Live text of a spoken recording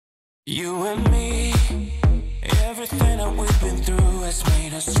You and me, everything that we've been through has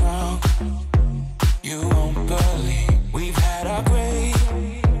made us strong. You won't believe we've had our gray,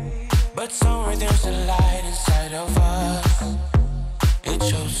 but somewhere there's a light inside of us. It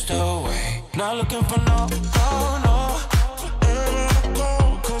shows the way. Not looking for no,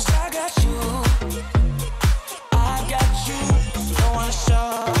 cause I got you. I got you. Don't wanna show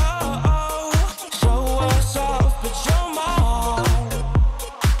us off, but you're my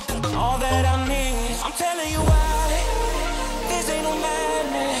all that I need. I'm telling you why. This ain't no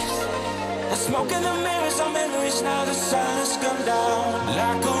madness. The smoke in the mirrors, our memories now. The sun has come down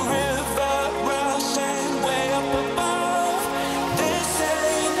like a river rushing way up above.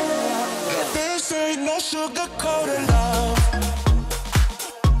 This ain't no sugar-coated love.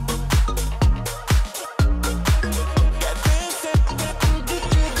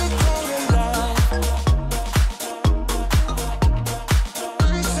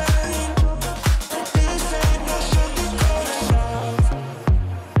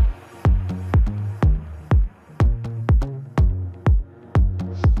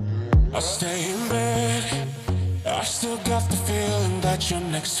 Stay in bed, I still got the feeling that you're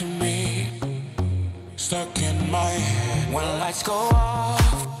next to me, stuck in my head. When lights go off,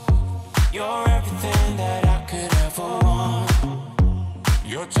 you're everything that I could ever want.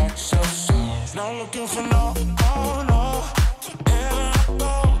 Your touch so soft, not looking for no,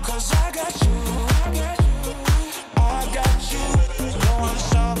 cause I got you, I got you. No one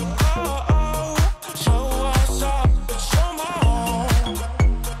stop, show us up, show my own.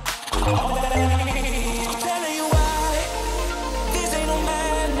 I'm telling you why. This ain't no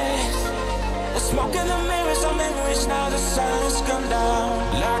madness. The smoke in the mirrors, our memories now. The sun has come down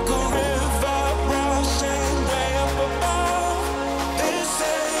like a river rushing way up above.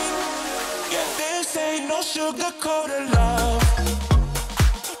 This ain't no sugar-coated love.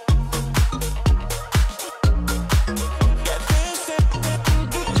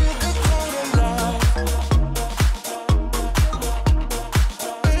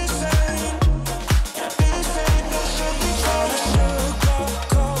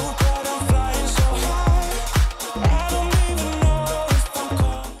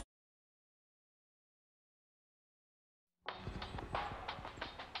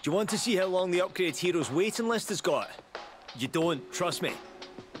 Do you want to see how long the upgraded Heroes waiting list has got? You don't, trust me.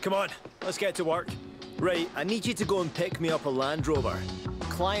 Come on, let's get to work. Right, I need you to go and pick me up a Land Rover.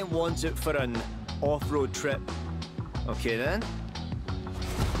 Client wants it for an off-road trip. Okay then.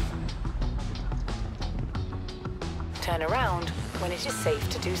 Turn around when it is safe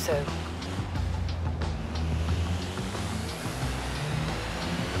to do so.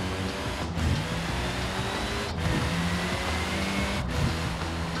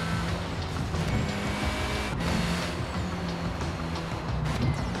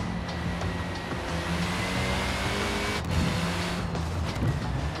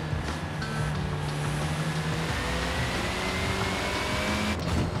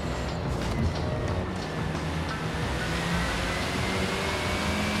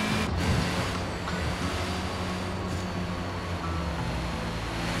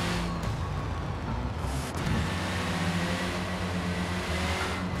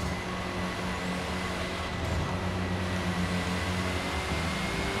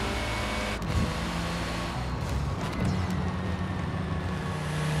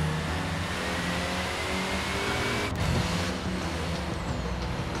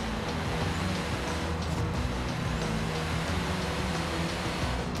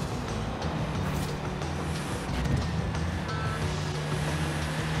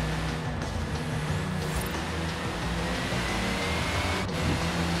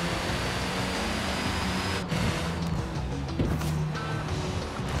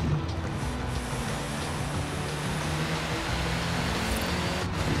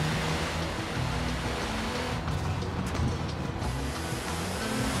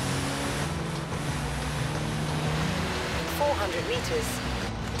 Meters.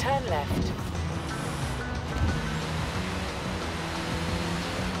 Turn left.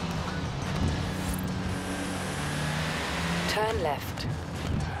 Turn left.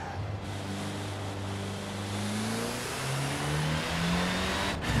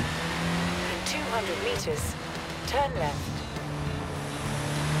 In 200 meters, turn left.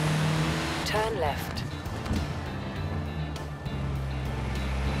 Turn left.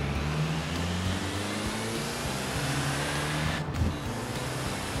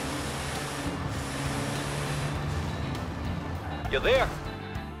 You're there?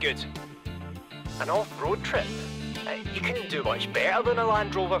 Good. An off-road trip? You couldn't do much better than a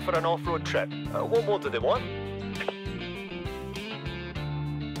Land Rover for an off-road trip. What more do they want?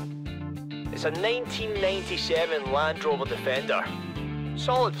 It's a 1997 Land Rover Defender.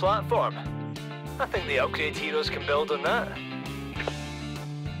 Solid platform. I think the upgrade heroes can build on that.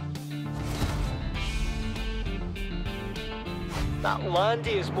 That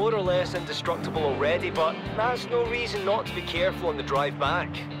Landy is more or less indestructible already, but that's no reason not to be careful on the drive back.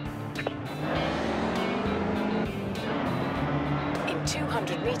 In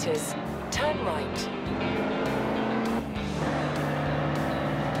 200 meters, turn right.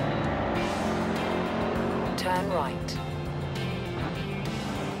 Turn right.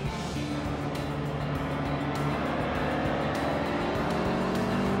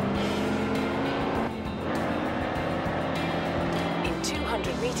 In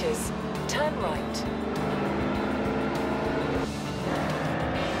 200 meters, turn right.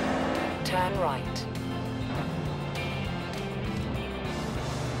 Turn right.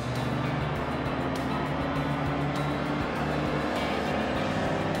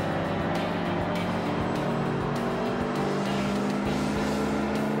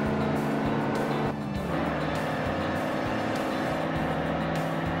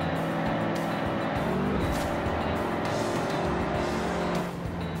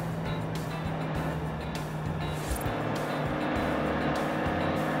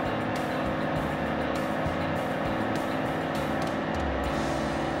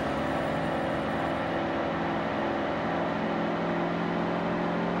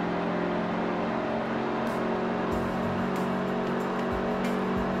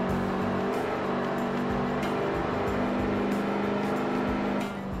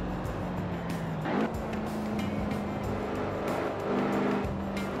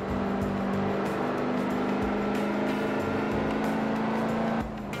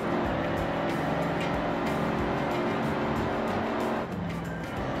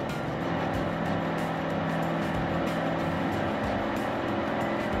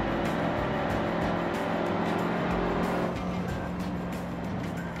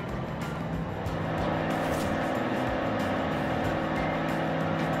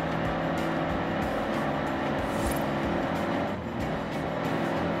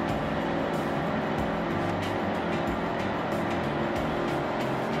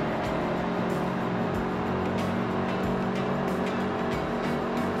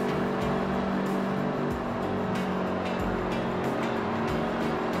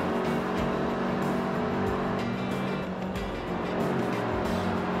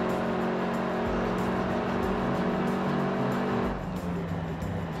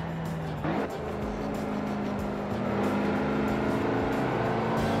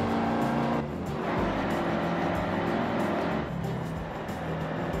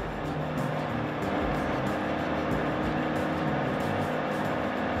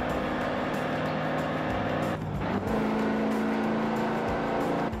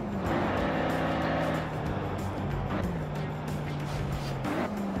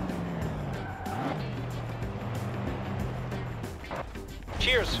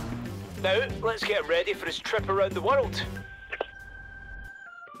 Cheers. Now, let's get ready for his trip around the world.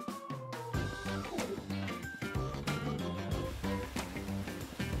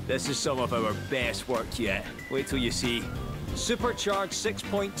 This is some of our best work yet. Wait till you see. Supercharged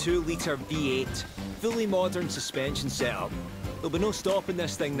 6.2 litre V8, fully modern suspension setup. There'll be no stopping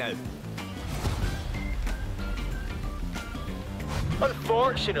this thing now.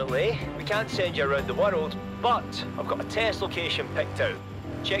 Unfortunately, we can't send you around the world, but I've got a test location picked out.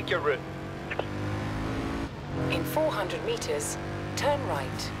 Check your route. In 400 meters, turn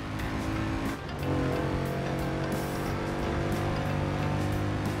right.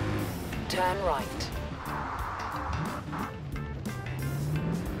 Turn right.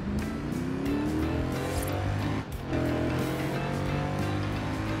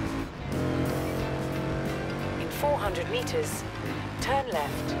 In 400 meters, turn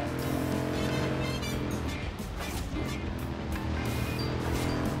left.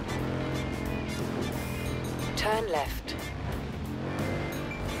 Turn left.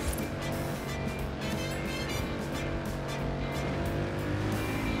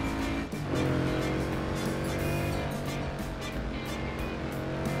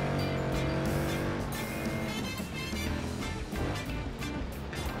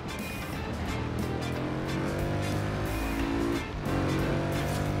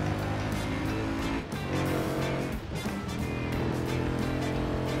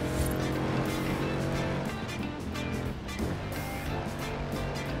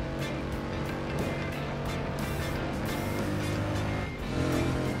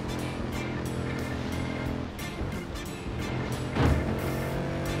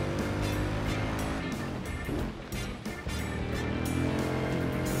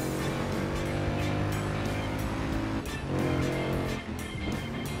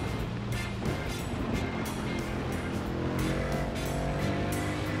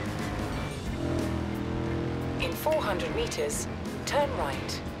 400 meters, turn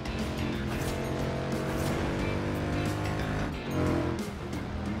right.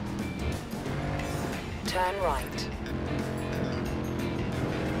 Turn right.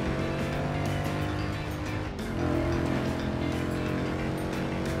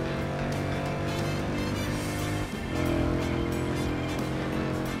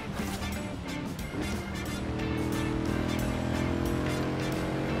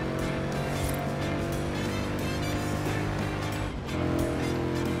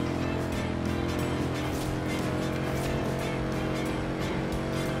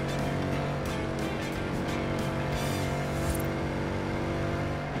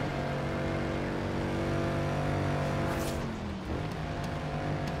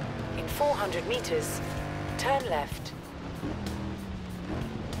 In 400 meters, turn left.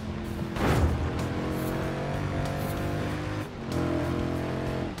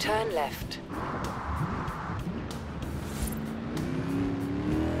 Turn left.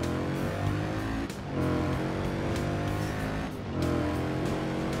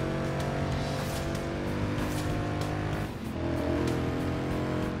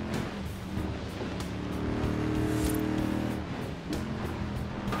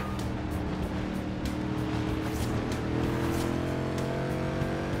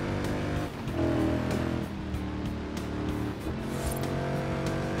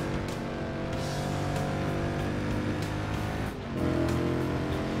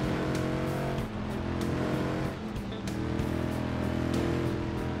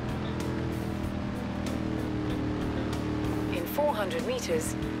 In 400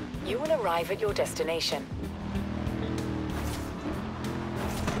 meters, you will arrive at your destination.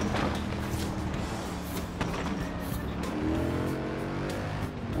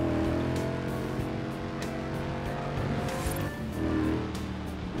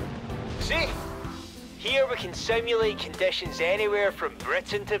 See? Here we can simulate conditions anywhere from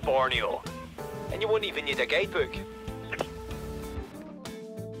Britain to Borneo. And you won't even need a guidebook.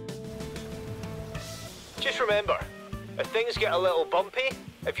 Just remember, if things get a little bumpy,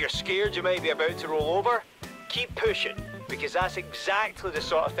 if you're scared you might be about to roll over, keep pushing, because that's exactly the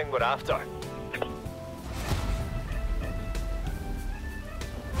sort of thing we're after.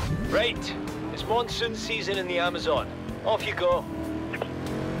 Right, it's monsoon season in the Amazon. Off you go.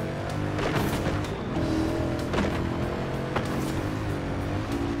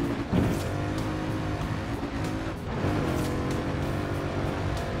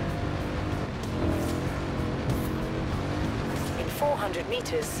 In 400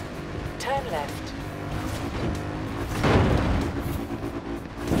 meters, turn left.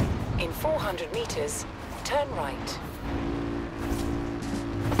 In 400 meters, turn right.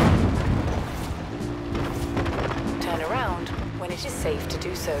 Turn around when it is safe to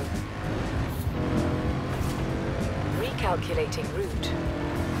do so. Recalculating route.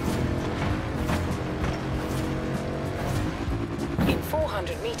 In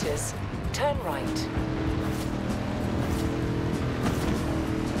 400 meters, turn right.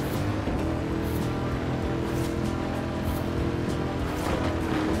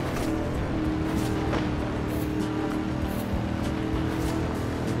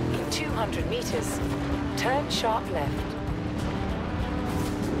 In 200 meters, turn sharp left.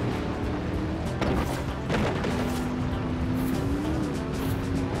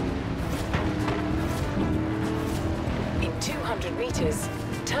 In 200 meters,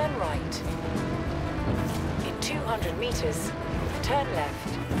 turn right. In 200 meters, turn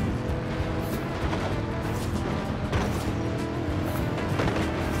left.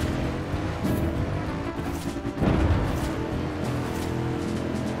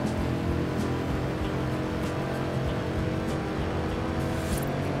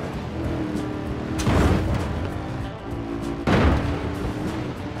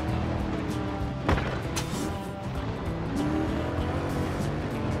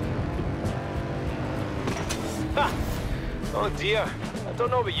 Oh dear, I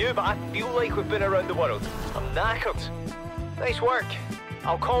don't know about you, but I feel like we've been around the world. I'm knackered. Nice work.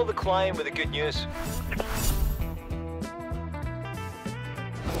 I'll call the client with the good news.